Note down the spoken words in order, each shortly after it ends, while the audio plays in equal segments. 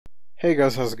Hey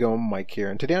guys, how's it going? Mike here,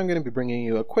 and today I'm going to be bringing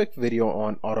you a quick video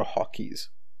on AutoHotKeys.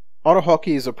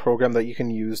 AutoHotKey is a program that you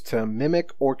can use to mimic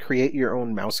or create your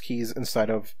own mouse keys inside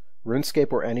of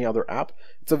Runescape or any other app.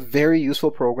 It's a very useful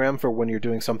program for when you're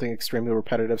doing something extremely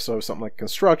repetitive, so something like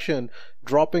construction,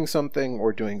 dropping something,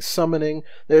 or doing summoning.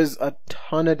 There's a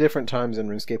ton of different times in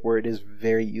Runescape where it is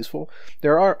very useful.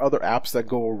 There are other apps that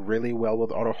go really well with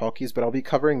AutoHotKeys, but I'll be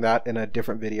covering that in a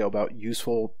different video about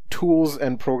useful tools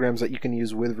and programs that you can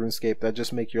use with Runescape that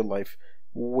just make your life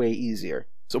way easier.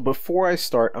 So before I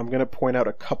start, I'm going to point out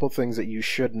a couple things that you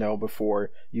should know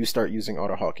before you start using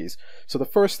AutoHotKeys. So the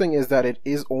first thing is that it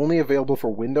is only available for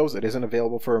Windows. It isn't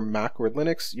available for Mac or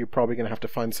Linux. You're probably going to have to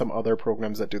find some other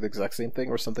programs that do the exact same thing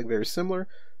or something very similar.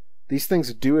 These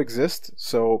things do exist,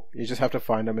 so you just have to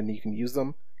find them and you can use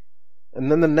them.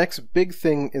 And then the next big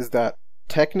thing is that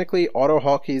technically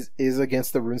AutoHotKeys is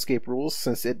against the RuneScape rules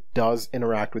since it does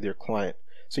interact with your client.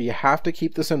 So you have to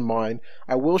keep this in mind.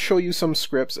 I will show you some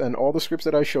scripts, and all the scripts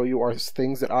that I show you are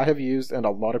things that I have used and a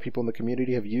lot of people in the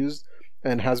community have used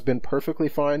and has been perfectly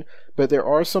fine, but there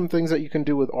are some things that you can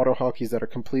do with AutoHotKeys that are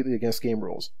completely against game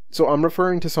rules. So I'm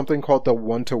referring to something called the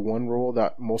 1-to-1 rule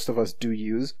that most of us do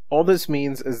use. All this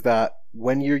means is that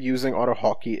when you're using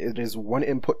AutoHotKey, it is one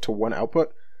input to one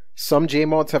output. Some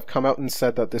JMods have come out and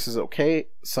said that this is okay,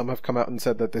 some have come out and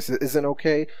said that this isn't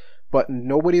okay, but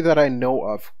nobody that I know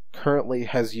of currently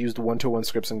has used 1-to-1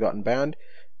 scripts and gotten banned.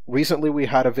 Recently we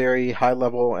had a very high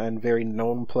level and very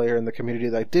known player in the community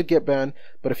that did get banned,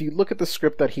 but if you look at the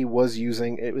script that he was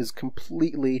using, it was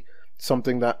completely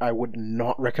something that I would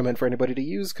not recommend for anybody to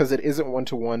use because it isn't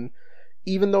 1-to-1.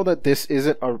 Even though that this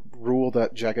isn't a rule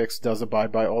that Jagex does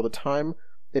abide by all the time,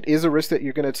 it is a risk that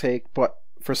you're going to take, but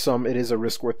for some it is a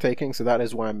risk worth taking, so that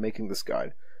is why I'm making this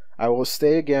guide. I will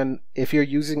say again, if you're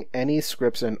using any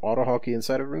scripts in AutoHotKey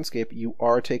inside of RuneScape, you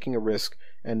are taking a risk,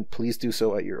 and please do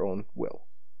so at your own will.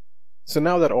 So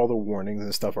now that all the warnings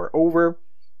and stuff are over,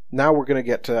 now we're going to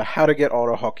get to how to get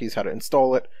AutoHotKeys, how to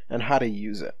install it, and how to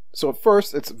use it. So at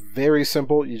first, it's very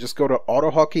simple. You just go to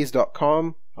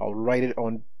AutoHotKeys.com. I'll write it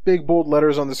on big bold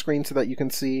letters on the screen so that you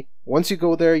can see. Once you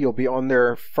go there, you'll be on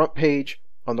their front page.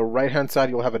 On the right hand side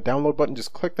you'll have a download button.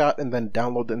 Just click that and then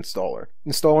download the installer.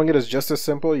 Installing it is just as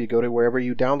simple. You go to wherever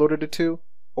you downloaded it to,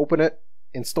 open it,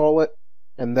 install it,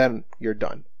 and then you're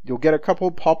done. You'll get a couple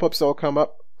pop-ups that'll come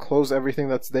up, close everything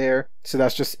that's there, so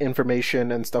that's just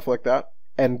information and stuff like that.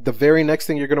 And the very next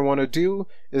thing you're going to want to do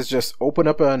is just open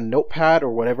up a notepad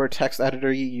or whatever text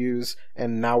editor you use,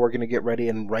 and now we're going to get ready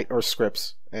and write our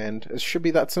scripts, and it should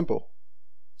be that simple.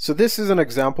 So this is an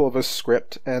example of a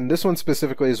script, and this one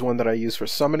specifically is one that I use for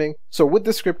summoning. So with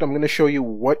this script, I'm going to show you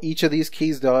what each of these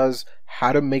keys does,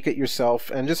 how to make it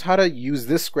yourself, and just how to use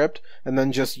this script, and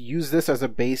then just use this as a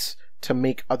base to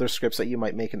make other scripts that you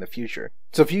might make in the future.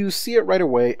 So if you see it right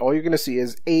away, all you're going to see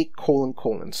is A:::.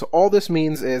 So all this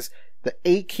means is the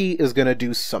A key is going to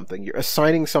do something. You're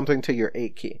assigning something to your A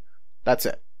key. That's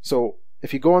it. So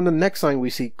if you go on the next line, we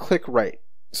see click write.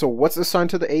 So what's assigned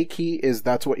to the A key is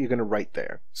that's what you're going to write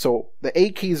there. So the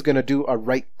A key is going to do a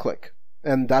right click,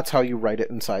 and that's how you write it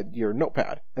inside your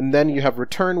notepad. And then you have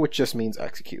return, which just means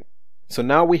execute. So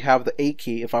now we have the A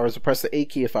key. If I was to press the A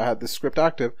key, if I had this script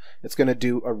active, it's going to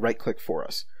do a right click for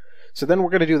us. So then we're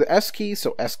going to do the S key,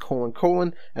 so S:::,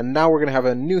 and now we're going to have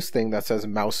a new thing that says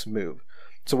mouse move.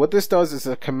 So what this does is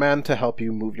a command to help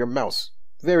you move your mouse.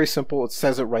 Very simple, it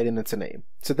says it right in its name.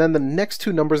 So then the next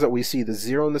two numbers that we see, the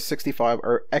 0 and the 65,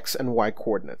 are X and Y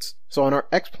coordinates. So on our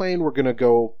X plane, we're going to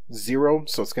go 0,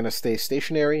 so it's going to stay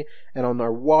stationary, and on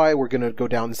our Y, we're going to go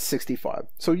down 65.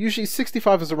 So usually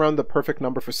 65 is around the perfect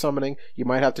number for summoning. You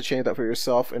might have to change that for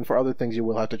yourself, and for other things you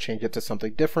will have to change it to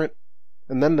something different.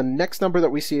 And then the next number that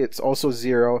we see, it's also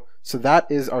 0, so that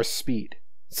is our speed.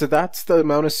 So that's the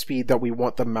amount of speed that we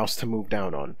want the mouse to move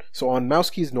down on. So on mouse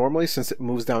keys normally, since it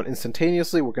moves down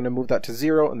instantaneously, we're going to move that to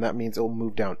 0, and that means it'll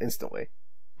move down instantly.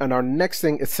 And our next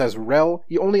thing, it says rel.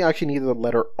 You only actually need the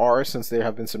letter R since there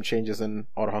have been some changes in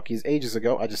AutoHotKeys ages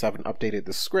ago. I just haven't updated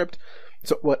the script.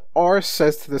 So what R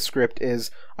says to the script is,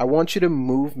 I want you to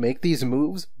make these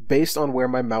moves based on where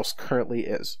my mouse currently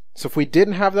is. So if we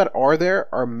didn't have that R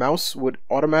there, our mouse would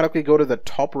automatically go to the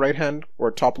top right hand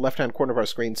or top left hand corner of our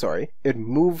screen, sorry. It'd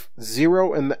move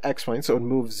 0 in the X plane, so it'd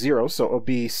move 0, so it'll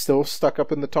be still stuck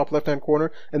up in the top left hand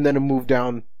corner, and then it'll move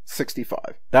down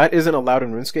 65. That isn't allowed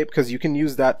in RuneScape because you can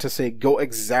use that to say go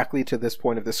exactly to this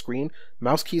point of the screen.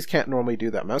 Mouse keys can't normally do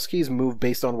that. Mouse keys move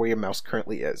based on where your mouse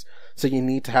currently is. So you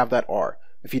need to have that R.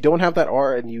 If you don't have that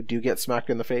R and you do get smacked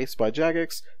in the face by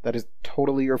Jagex, that is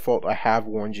totally your fault. I have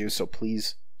warned you, so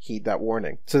please heed that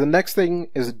warning. So the next thing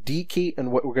is D key,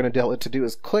 and what we're going to tell it to do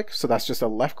is click. So that's just a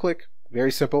left click.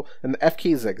 Very simple. And the F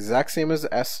key is the exact same as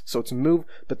the S, so it's move,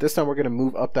 but this time we're going to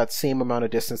move up that same amount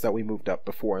of distance that we moved up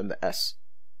before in the S.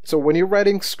 So when you're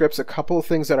writing scripts, a couple of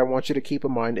things that I want you to keep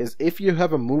in mind is if you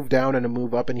have a move down and a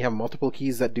move up and you have multiple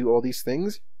keys that do all these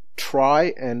things,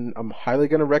 try, and I'm highly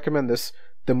going to recommend this,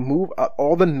 the move up,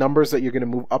 all the numbers that you're going to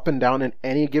move up and down in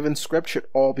any given script should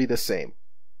all be the same.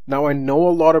 Now I know a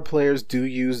lot of players do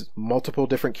use multiple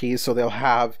different keys, so they'll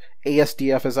have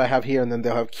ASDF as I have here, and then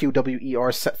they'll have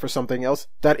QWER set for something else.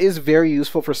 That is very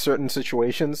useful for certain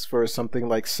situations, for something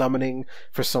like summoning,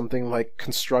 for something like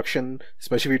construction,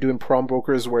 especially if you're doing prom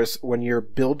brokers where when your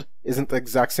build isn't the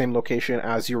exact same location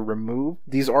as your remove.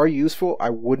 These are useful.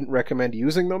 I wouldn't recommend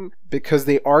using them because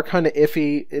they are kind of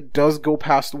iffy. It does go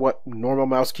past what normal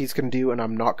mouse keys can do, and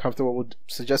I'm not comfortable with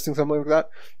suggesting something like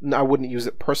that. And I wouldn't use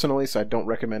it personally, so I don't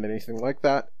recommend anything like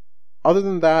that. Other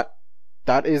than that,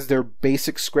 that is their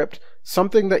basic script.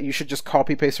 Something that you should just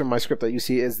copy paste from my script that you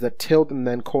see is the tilde and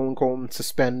then colon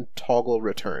suspend toggle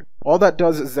return. All that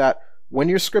does is that when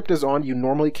your script is on, you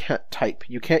normally can't type.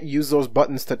 You can't use those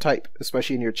buttons to type,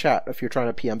 especially in your chat if you're trying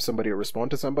to PM somebody or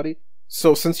respond to somebody.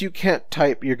 So since you can't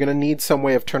type, you're going to need some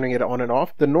way of turning it on and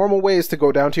off. The normal way is to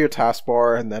go down to your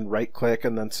taskbar and then right click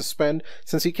and then suspend.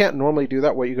 Since you can't normally do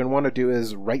that, what you're going to want to do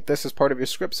is write this as part of your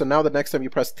script. So now the next time you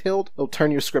press tilde, it'll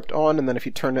turn your script on, and then if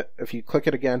you click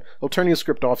it again, it'll turn your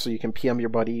script off so you can PM your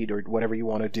buddy or whatever you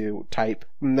want to do, type.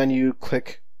 And then you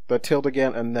click the tilde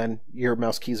again, and then your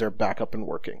mouse keys are back up and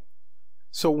working.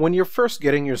 So when you're first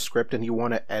getting your script and you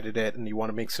want to edit it and you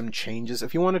want to make some changes,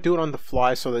 if you want to do it on the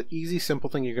fly, so the easy simple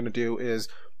thing you're going to do is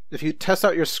if you test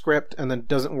out your script and then it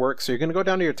doesn't work, so you're going to go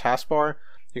down to your taskbar,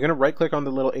 you're going to right click on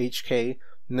the little HK,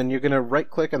 and then you're going to right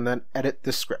click and then edit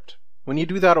this script. When you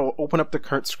do that, it'll open up the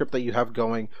current script that you have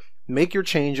going, make your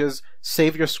changes,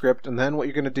 save your script, and then what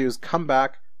you're going to do is come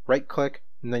back, right click,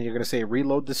 and then you're going to say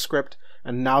reload the script,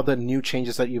 and now the new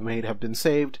changes that you've made have been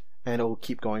saved, and it will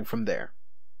keep going from there.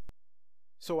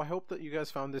 So I hope that you guys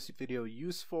found this video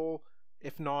useful.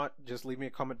 If not, just leave me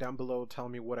a comment down below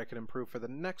telling me what I can improve for the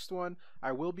next one.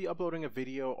 I will be uploading a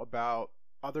video about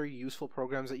other useful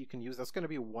programs that you can use. That's going to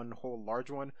be one whole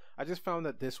large one. I just found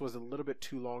that this was a little bit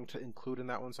too long to include in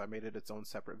that one, so I made it its own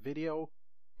separate video.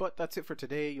 But that's it for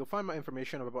today. You'll find my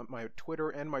information about my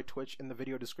Twitter and my Twitch in the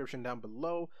video description down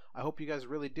below. I hope you guys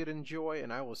really did enjoy,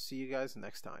 and I will see you guys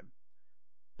next time.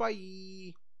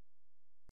 Bye!